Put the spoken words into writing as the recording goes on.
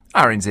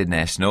RNZ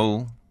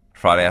National.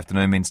 Friday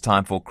afternoon means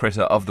time for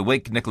Critter of the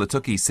Week. Nicola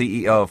Tukey,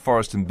 CEO of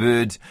Forest and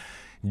Bird,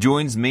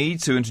 joins me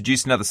to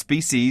introduce another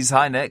species.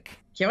 Hi, Nick.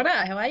 Kia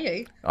ora, how are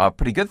you?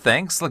 Pretty good,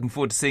 thanks. Looking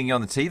forward to seeing you on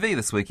the TV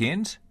this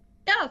weekend.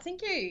 Yeah,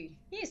 thank you.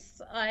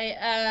 Yes,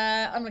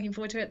 I'm looking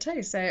forward to it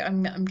too. So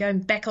I'm going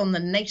back on the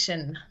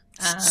nation.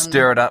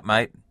 Stir it up,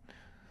 mate.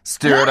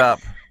 Stir it up.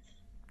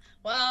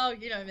 Well,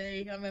 you know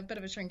me, I'm a bit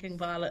of a shrinking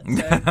violet.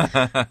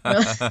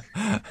 So.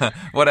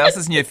 What else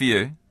is new for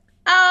you?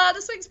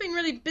 This week's been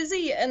really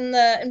busy in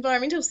the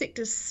environmental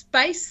sector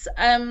space.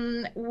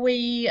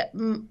 We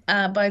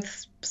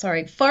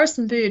Forest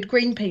and Bird,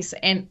 Greenpeace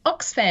and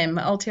Oxfam,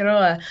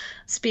 Aotearoa,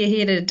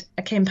 spearheaded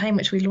a campaign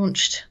which we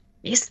launched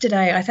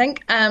yesterday, I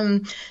think,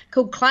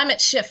 called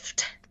Climate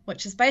Shift,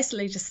 which is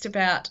basically just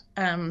about,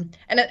 and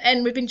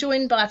we've been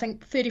joined by, I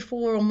think,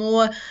 34 or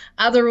more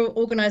other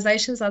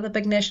organisations, other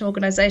big national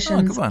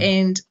organisations,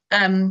 and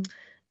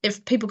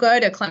if people go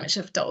to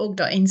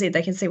climateshift.org.nz,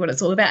 they can see what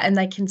it's all about and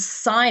they can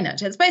sign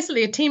it. It's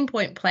basically a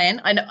 10-point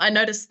plan. I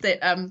noticed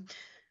that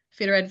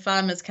Federated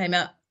Farmers came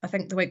out, I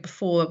think, the week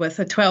before with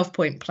a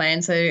 12-point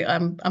plan, so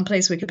I'm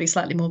pleased we could be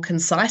slightly more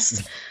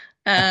concise.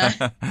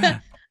 Basically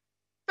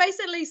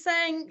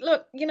saying,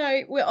 look, you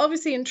know, we're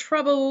obviously in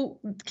trouble.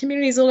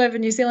 Communities all over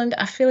New Zealand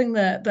are feeling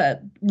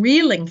the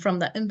reeling from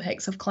the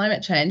impacts of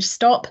climate change.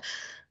 Stop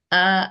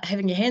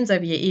having your hands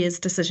over your ears,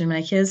 decision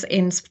makers,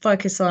 and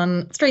focus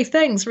on three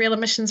things: real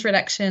emissions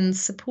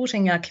reductions,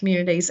 supporting our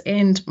communities,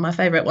 and my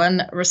favourite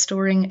one,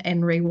 restoring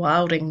and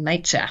rewilding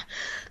nature.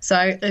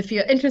 So if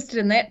you're interested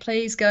in that,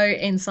 please go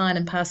and sign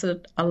and pass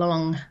it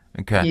along,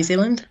 New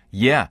Zealand.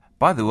 Yeah.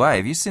 By the way,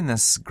 have you seen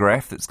this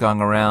graph that's going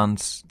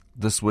around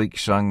this week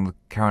showing the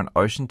current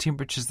ocean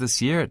temperatures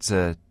this year? It's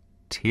a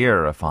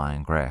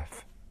terrifying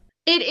graph.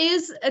 It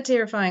is a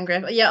terrifying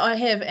graph. Yeah, I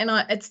have, and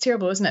it's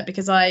terrible, isn't it?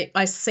 Because I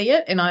see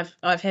it, and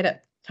I've had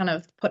it kind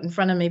of put in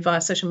front of me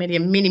via social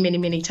media many, many,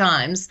 many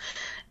times,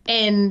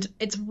 and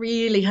it's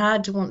really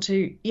hard to want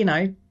to, you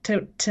know,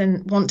 to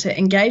want to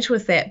engage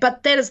with that.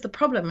 But that is the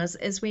problem: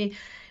 is we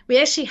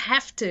actually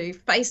have to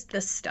face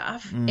this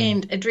stuff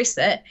and address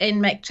it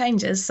and make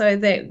changes so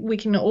that we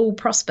can all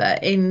prosper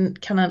and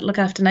kind of look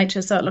after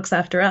nature so it looks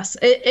after us.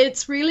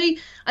 It's really,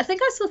 I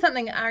think I saw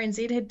something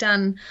RNZ had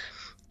done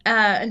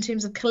in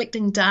terms of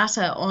collecting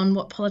data on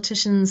what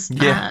politicians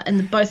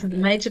in both of the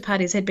major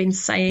parties had been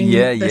saying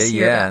this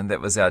year. And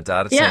that was our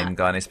data team,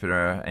 Guy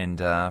Nespera and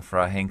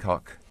Farah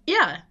Hancock.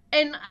 Yeah,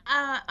 and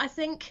I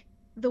think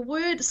the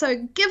word, so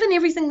given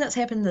everything that's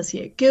happened this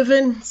year,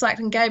 given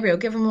Cyclone Gabriel,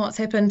 given what's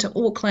happened to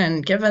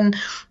Auckland, given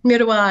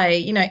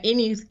Muriwai, you know,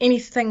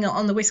 anything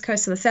on the west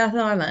coast of the South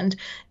Island,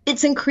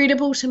 it's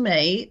incredible to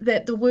me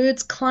that the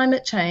words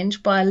climate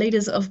change by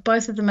leaders of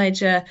both of the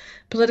major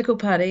political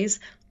parties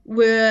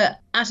were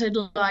uttered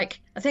like,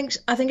 I think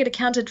it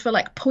accounted for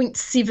like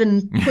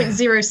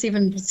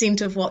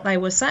 0.07% of what they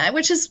were saying,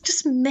 which is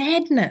just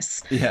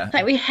madness. Yeah.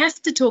 Like, we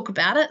have to talk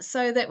about it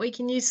so that we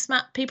can use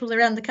smart people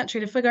around the country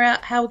to figure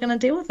out how we're going to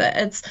deal with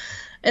it.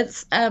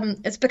 It's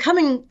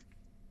becoming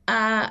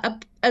a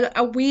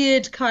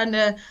weird kind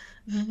of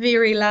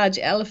very large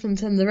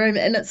elephant in the room,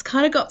 and it's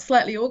kind of got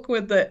slightly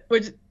awkward that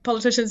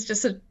politicians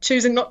just are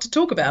choosing not to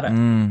talk about it.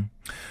 And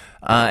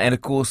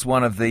of course,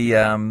 one of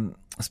the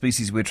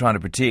species we're trying to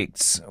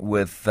protect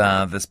with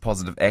this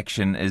positive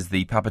action is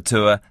the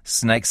papatua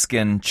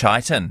snakeskin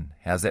chiton.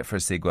 How's that for a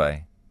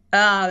segue?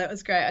 That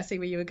was great. I see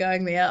where you were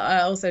going there.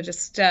 I also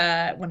just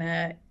want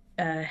to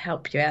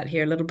help you out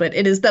here a little bit.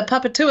 It is the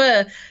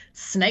papatua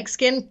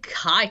snakeskin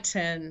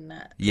chiton.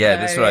 Yeah,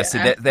 that's what I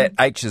said. That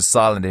H is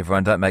silent,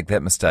 everyone. Don't make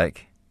that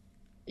mistake.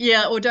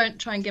 Yeah, or don't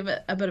try and give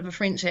it a bit of a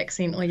French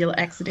accent or you'll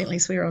accidentally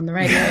swear on the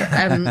radio.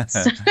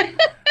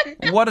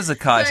 What is a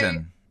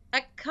chiton? So,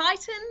 a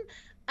chiton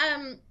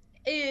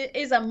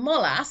is a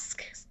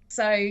mollusk.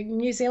 So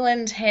New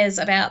Zealand has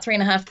about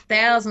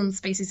 3,500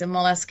 species of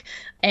mollusk,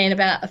 and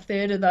about a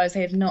third of those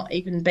have not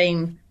even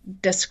been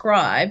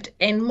described.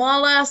 And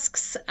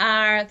mollusks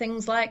are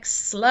things like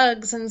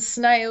slugs and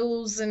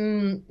snails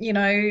and, you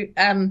know,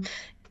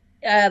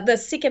 the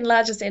second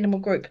largest animal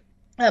group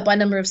by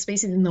number of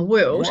species in the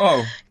world.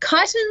 Whoa.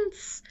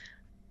 Chitons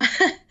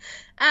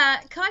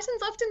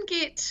often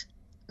get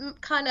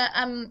kind of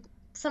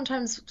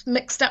sometimes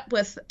mixed up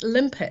with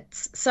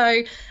limpets.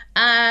 So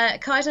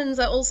chitons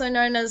are also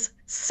known as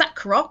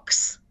suck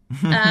rocks.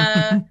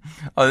 Oh,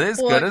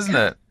 that's good, isn't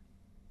it?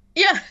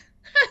 Yeah.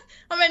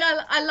 I mean,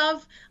 I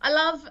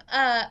love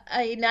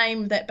a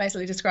name that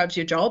basically describes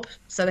your job.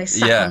 So they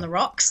suck on the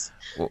rocks.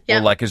 Or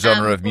like a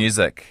genre of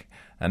music.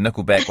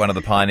 Nickelback, one of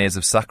the pioneers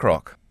of suck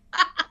rock.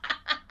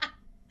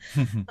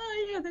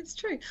 Oh yeah, that's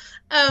true.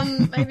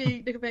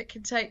 Maybe Nickelback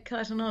could take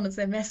chiton on as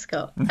their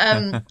mascot.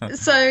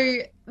 So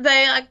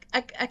they are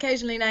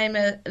occasionally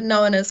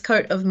known as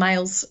coat of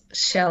males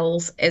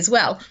shells as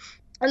well.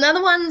 And they're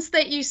the ones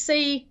that you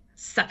see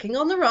sucking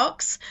on the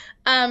rocks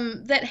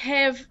that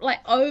have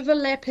like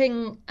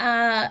overlapping.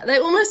 They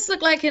almost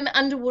look like an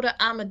underwater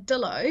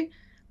armadillo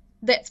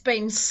that's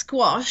been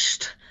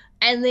squashed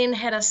and then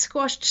had a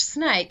squashed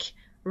snake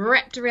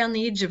wrapped around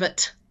the edge of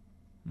it.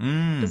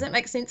 Does that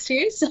make sense to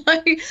you?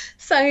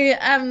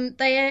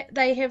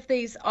 They have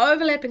these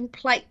overlapping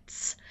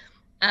plates,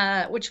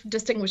 which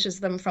distinguishes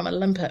them from a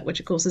limpet, which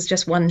of course is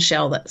just one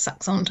shell that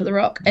sucks onto the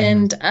rock.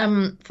 And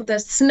for the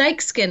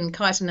snakeskin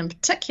chiton in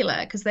particular,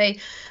 because they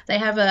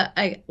have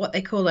what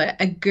they call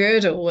a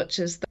girdle, which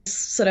is this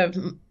sort of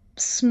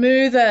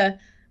smoother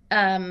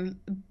kind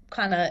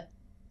of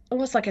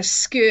almost like a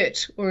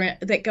skirt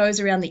that goes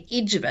around the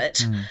edge of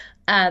it,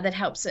 that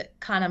helps it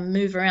kind of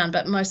move around,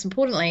 but most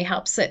importantly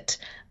helps it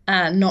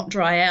not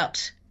dry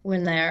out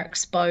when they are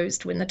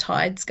exposed, when the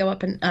tides go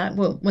up and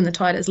when the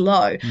tide is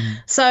low.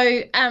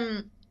 So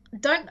I'm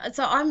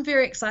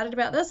very excited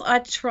about this.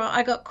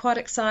 I got quite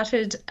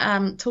excited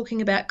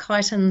talking about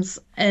chitons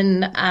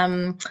in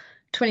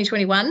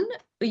 2021.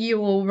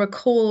 You will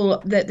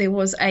recall that there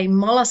was a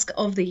Mollusk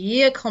of the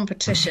Year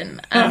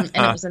competition, and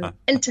it was an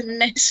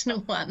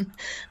international one.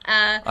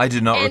 I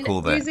do not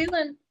recall that. New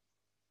Zealand.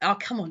 Oh,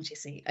 come on,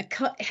 Jesse.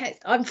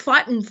 I'm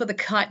fighting for the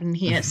chiton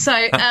here. So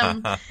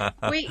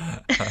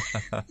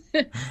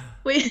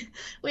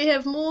we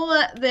have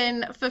more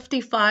than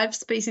 55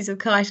 species of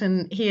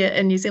chiton here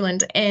in New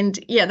Zealand, and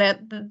yeah,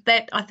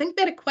 that I think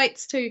that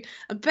equates to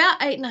about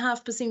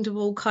 8.5% of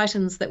all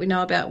chitons that we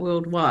know about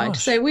worldwide.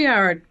 Gosh. So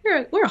we're a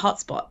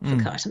hotspot for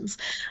chitons.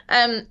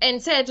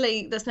 And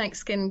sadly, the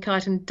snakeskin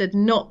chiton did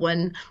not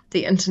win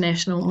the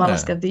International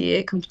Mollusk of the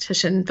Year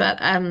competition, but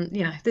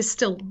there's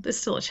still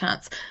a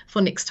chance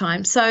for next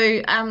time.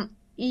 So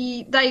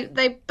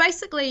they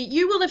basically,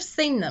 you will have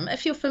seen them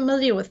if you're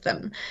familiar with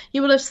them.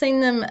 You will have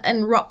seen them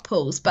in rock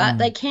pools, but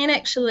they can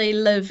actually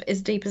live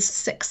as deep as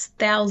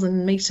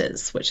 6,000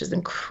 meters, which is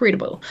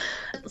incredible.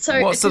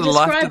 So what sort of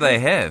life do they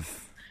have?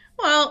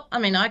 Well, I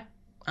mean, I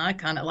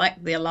kind of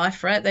like their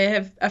life, right? They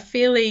have a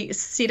fairly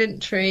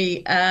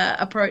sedentary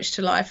approach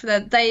to life.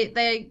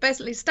 They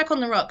basically stuck on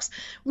the rocks.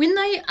 When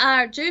they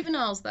are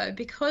juveniles, though,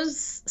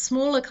 because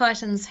smaller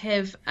chitons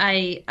have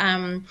a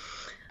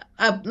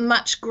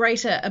much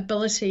greater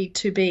ability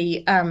to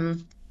be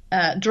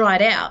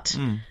dried out,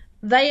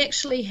 they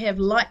actually have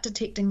light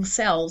detecting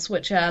cells,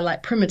 which are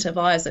like primitive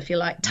eyes, if you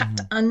like,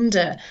 tucked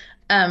under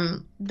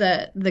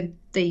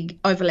the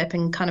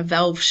overlapping kind of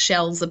valve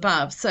shells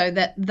above, so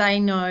that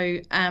they know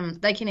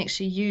they can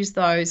actually use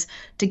those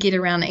to get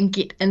around and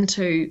get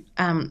into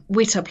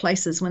wetter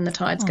places when the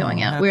tide's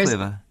going out. Whereas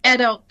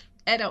adult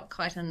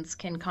chitons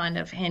can kind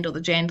of handle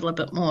the jandle a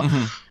bit more.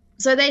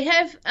 So they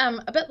have,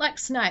 a bit like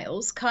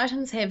snails,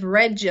 chitons have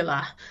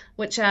radula,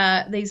 which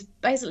are these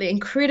basically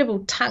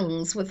incredible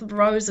tongues with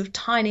rows of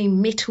tiny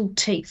metal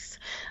teeth.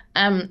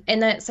 So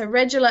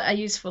radula are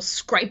used for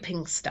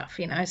scraping stuff,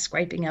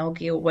 scraping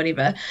algae or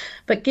whatever.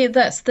 But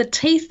the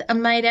teeth are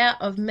made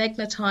out of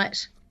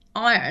magnetite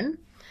iron,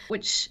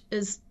 which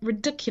is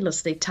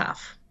ridiculously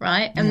tough,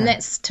 right? And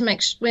that's to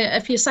make sure,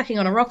 if you're sucking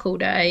on a rock all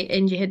day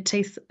and you had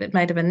teeth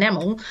made of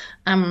enamel,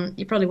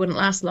 you probably wouldn't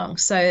last long.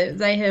 So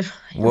they have...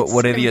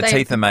 Whatever your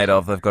teeth are made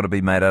of, they've got to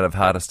be made out of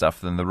harder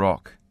stuff than the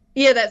rock.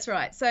 Yeah, that's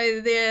right.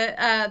 So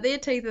their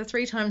teeth are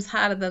 3 times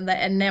harder than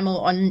the enamel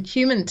on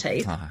human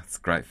teeth. Oh, that's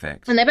a great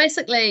fact. And they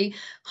basically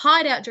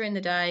hide out during the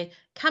day,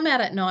 come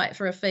out at night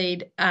for a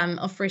feed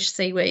of fresh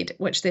seaweed,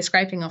 which they're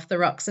scraping off the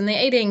rocks. And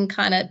they're eating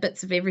kind of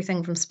bits of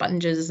everything from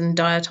sponges and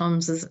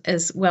diatoms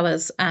as well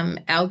as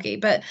algae.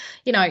 But,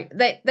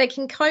 they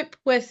can cope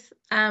with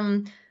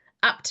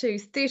up to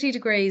 30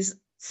 degrees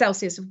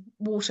Celsius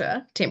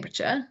water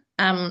temperature.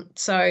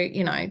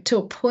 To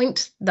a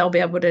point, they'll be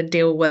able to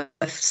deal with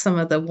some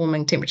of the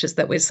warming temperatures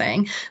that we're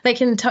seeing. They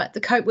can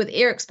cope with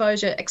air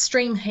exposure,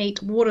 extreme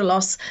heat, water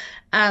loss.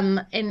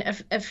 And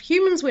if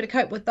humans were to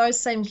cope with those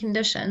same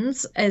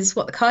conditions as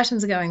what the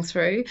chitons are going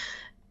through,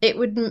 it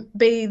would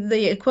be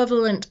the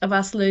equivalent of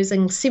us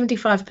losing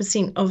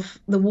 75% of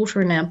the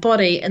water in our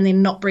body and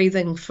then not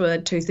breathing for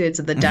 2/3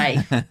 of the day.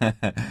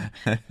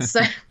 So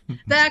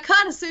they're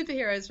kind of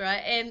superheroes,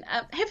 right? And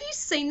have you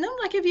seen them?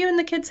 Like, have you and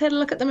the kids had a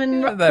look at them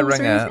in rock pools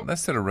or anything? They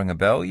sort of ring a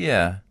bell,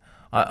 yeah.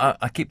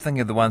 I keep thinking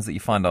of the ones that you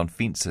find on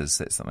fences.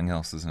 That's something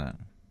else, isn't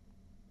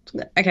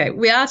it? Okay,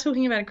 we are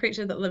talking about a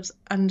creature that lives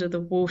under the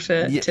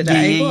water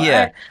today.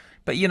 Yeah.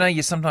 But,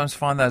 you sometimes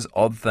find those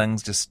odd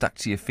things just stuck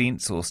to your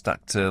fence or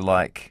stuck to,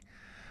 and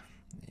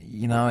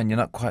you're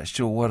not quite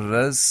sure what it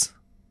is.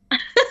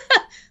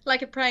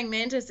 Like a praying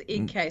mantis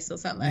egg case or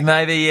something.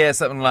 Maybe, yeah,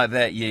 something like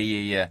that.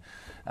 Yeah.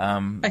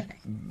 Okay.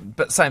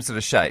 But same sort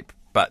of shape,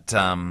 but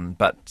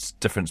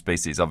different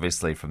species,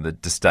 obviously, from the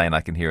disdain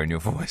I can hear in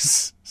your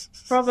voice.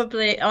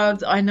 Probably.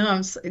 I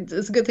know.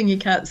 It's a good thing you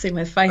can't see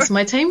my face.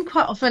 My team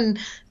quite often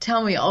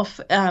tell me off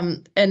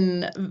in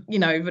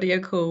video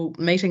call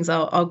meetings.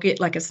 I'll get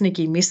like a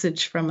sneaky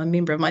message from a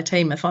member of my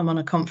team if I'm on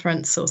a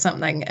conference or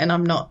something, and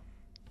I'm not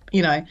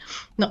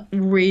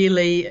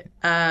really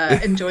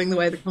enjoying the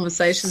way the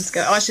conversations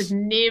go. I should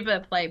never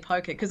play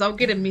poker because I'll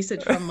get a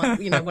message from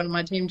one of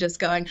my team just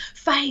going,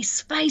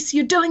 face,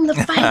 you're doing the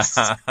face.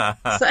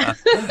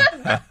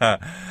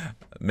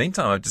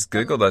 Meantime, I've just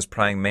Googled those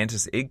praying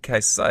mantis egg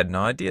cases. I had no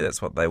idea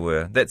that's what they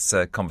were. That's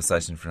a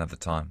conversation for another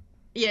time.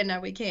 Yeah, no,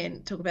 we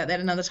can talk about that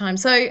another time.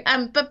 So,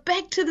 but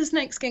back to the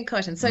snakeskin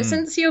chiton. So,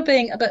 since you're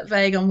being a bit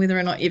vague on whether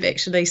or not you've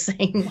actually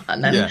seen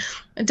one, and Yeah.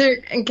 I do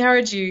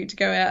encourage you to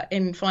go out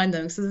and find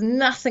them because there's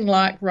nothing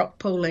like rock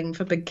pooling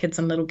for big kids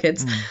and little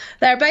kids.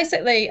 They're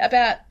basically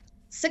about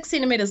 6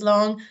 centimeters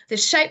long. They're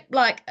shaped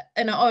like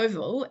an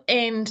oval,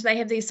 and they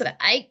have these sort of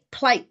 8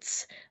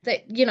 plates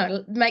that,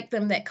 make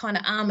them that kind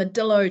of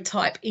armadillo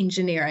type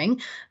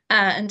engineering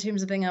in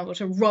terms of being able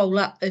to roll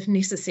up if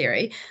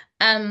necessary.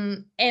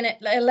 And it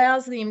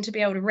allows them to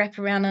be able to wrap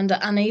around under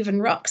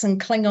uneven rocks and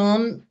cling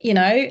on,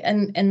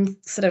 and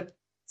sort of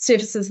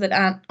surfaces that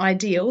aren't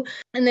ideal.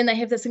 And then they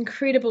have this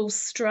incredible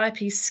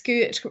stripy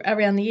skirt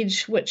around the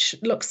edge, which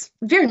looks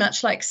very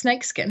much like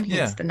snakeskin,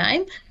 hence the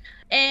name.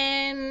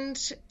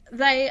 And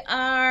they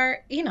are,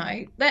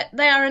 that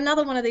they are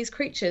another one of these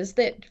creatures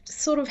that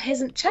sort of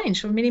hasn't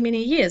changed for many,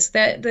 many years.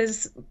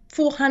 There's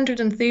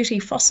 430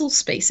 fossil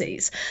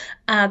species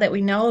that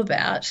we know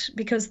about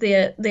because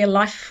their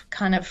life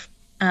kind of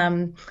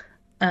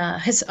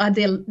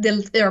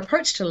their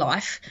approach to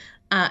life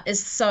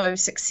is so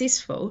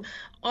successful.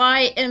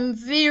 I am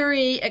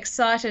very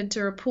excited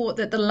to report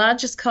that the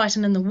largest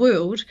chiton in the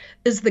world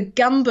is the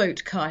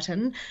gumboot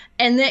chiton,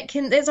 and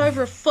that's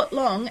over a foot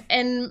long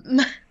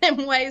and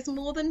weighs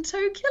more than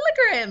 2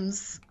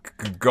 kilograms.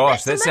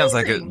 Gosh, that That's sounds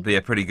like amazing. it'd be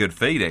a pretty good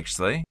feed,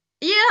 actually.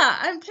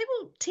 Yeah, and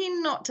people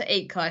tend not to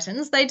eat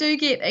chitons. They do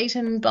get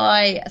eaten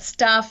by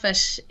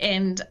starfish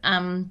and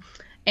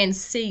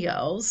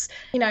seagulls.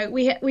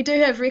 We do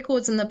have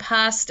records in the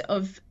past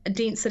of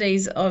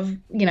densities of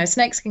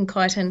snakeskin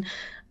chiton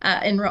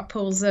in rock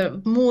pools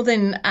of more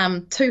than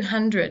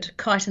 200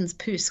 chitons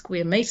per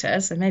square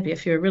metre. So maybe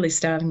if you're really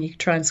starving, you could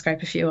try and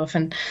scrape a few off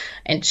and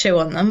chew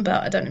on them,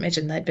 but I don't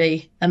imagine they'd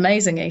be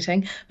amazing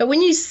eating. But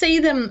when you see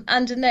them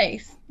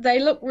underneath, they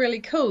look really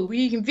cool.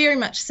 You can very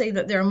much see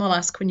that they're a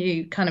mollusk when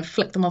you kind of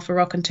flick them off a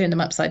rock and turn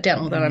them upside down,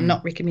 although I'm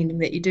not recommending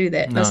that you do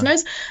that,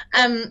 listeners.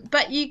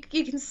 But you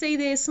can see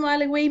their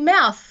smiley wee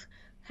mouth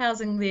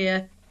housing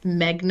their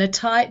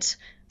magnetite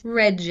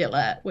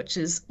radula, which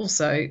is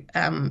also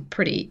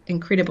pretty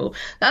incredible.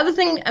 The other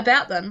thing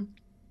about them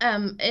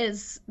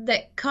is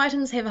that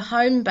chitons have a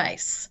home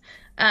base.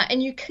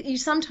 And you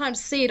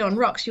sometimes see it on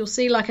rocks. You'll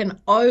see like an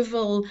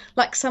oval,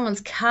 like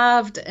someone's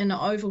carved an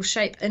oval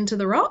shape into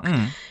the rock.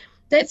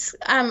 That's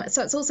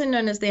so it's also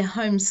known as their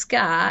home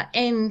scar,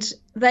 and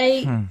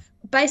they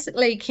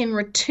basically can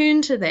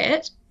return to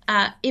that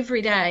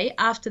every day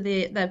after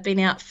they've been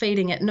out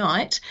feeding at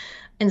night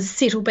and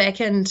settle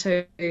back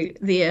into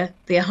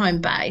their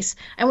home base.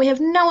 And we have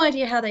no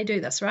idea how they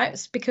do this, right?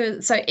 It's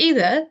because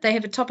either they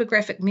have a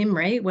topographic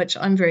memory, which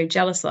I'm very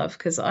jealous of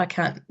because I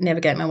can't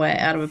navigate my way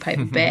out of a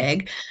paper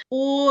bag,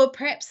 or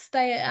perhaps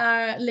they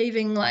are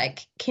leaving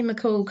like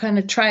chemical kind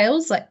of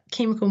trails, like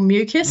chemical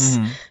mucus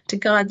to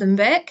guide them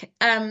back.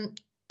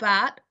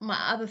 But my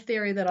other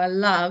theory that I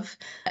love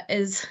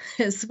is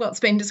what's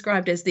been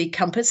described as the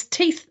compass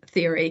teeth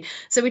theory.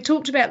 So we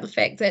talked about the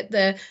fact that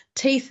the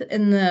teeth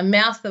in the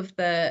mouth of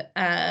the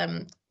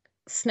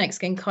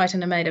snakeskin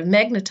chiton are made of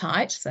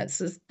magnetite. So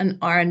it's an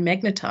iron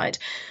magnetite.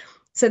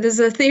 So there's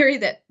a theory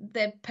that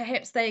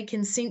perhaps they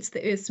can sense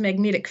the Earth's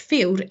magnetic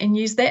field and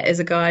use that as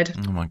a guide.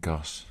 Oh my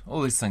gosh.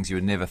 All these things you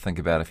would never think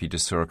about if you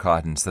just saw a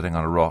chiton sitting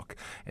on a rock,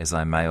 as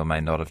I may or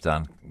may not have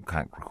done.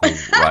 Can't recall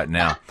right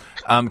now.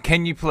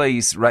 Can you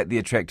please rate the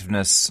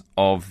attractiveness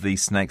of the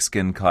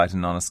snakeskin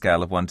chiton on a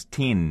scale of 1 to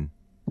 10?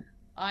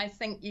 I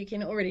think you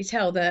can already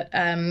tell that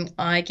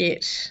I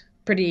get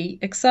pretty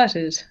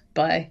excited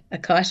by a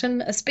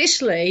chiton,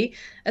 especially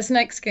a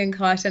snakeskin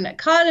chiton. It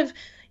kind of,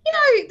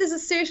 there's a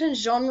certain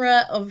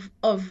genre of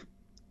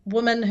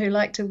women who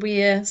like to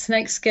wear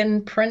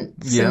snakeskin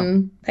prints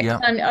and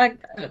that kind of, I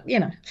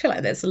feel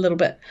like that's a little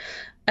bit.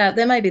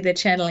 Maybe they're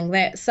channeling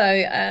that. So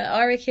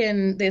I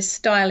reckon they're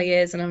stylish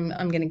as, and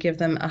I'm going to give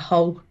them a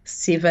whole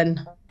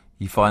 7.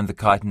 You find the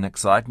chiton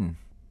exciting?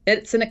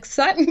 It's an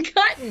exciting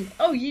chiton.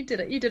 Oh, you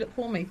did it. You did it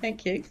for me.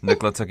 Thank you.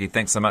 Nicola Tuki,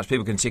 thanks so much.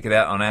 People can check it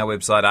out on our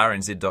website,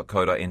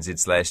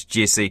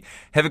 rnz.co.nz/Jessie.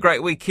 Have a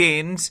great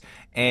weekend,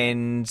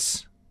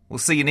 and we'll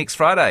see you next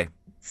Friday.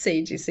 See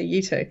you, Jessie.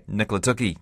 You too. Nicola Tuki.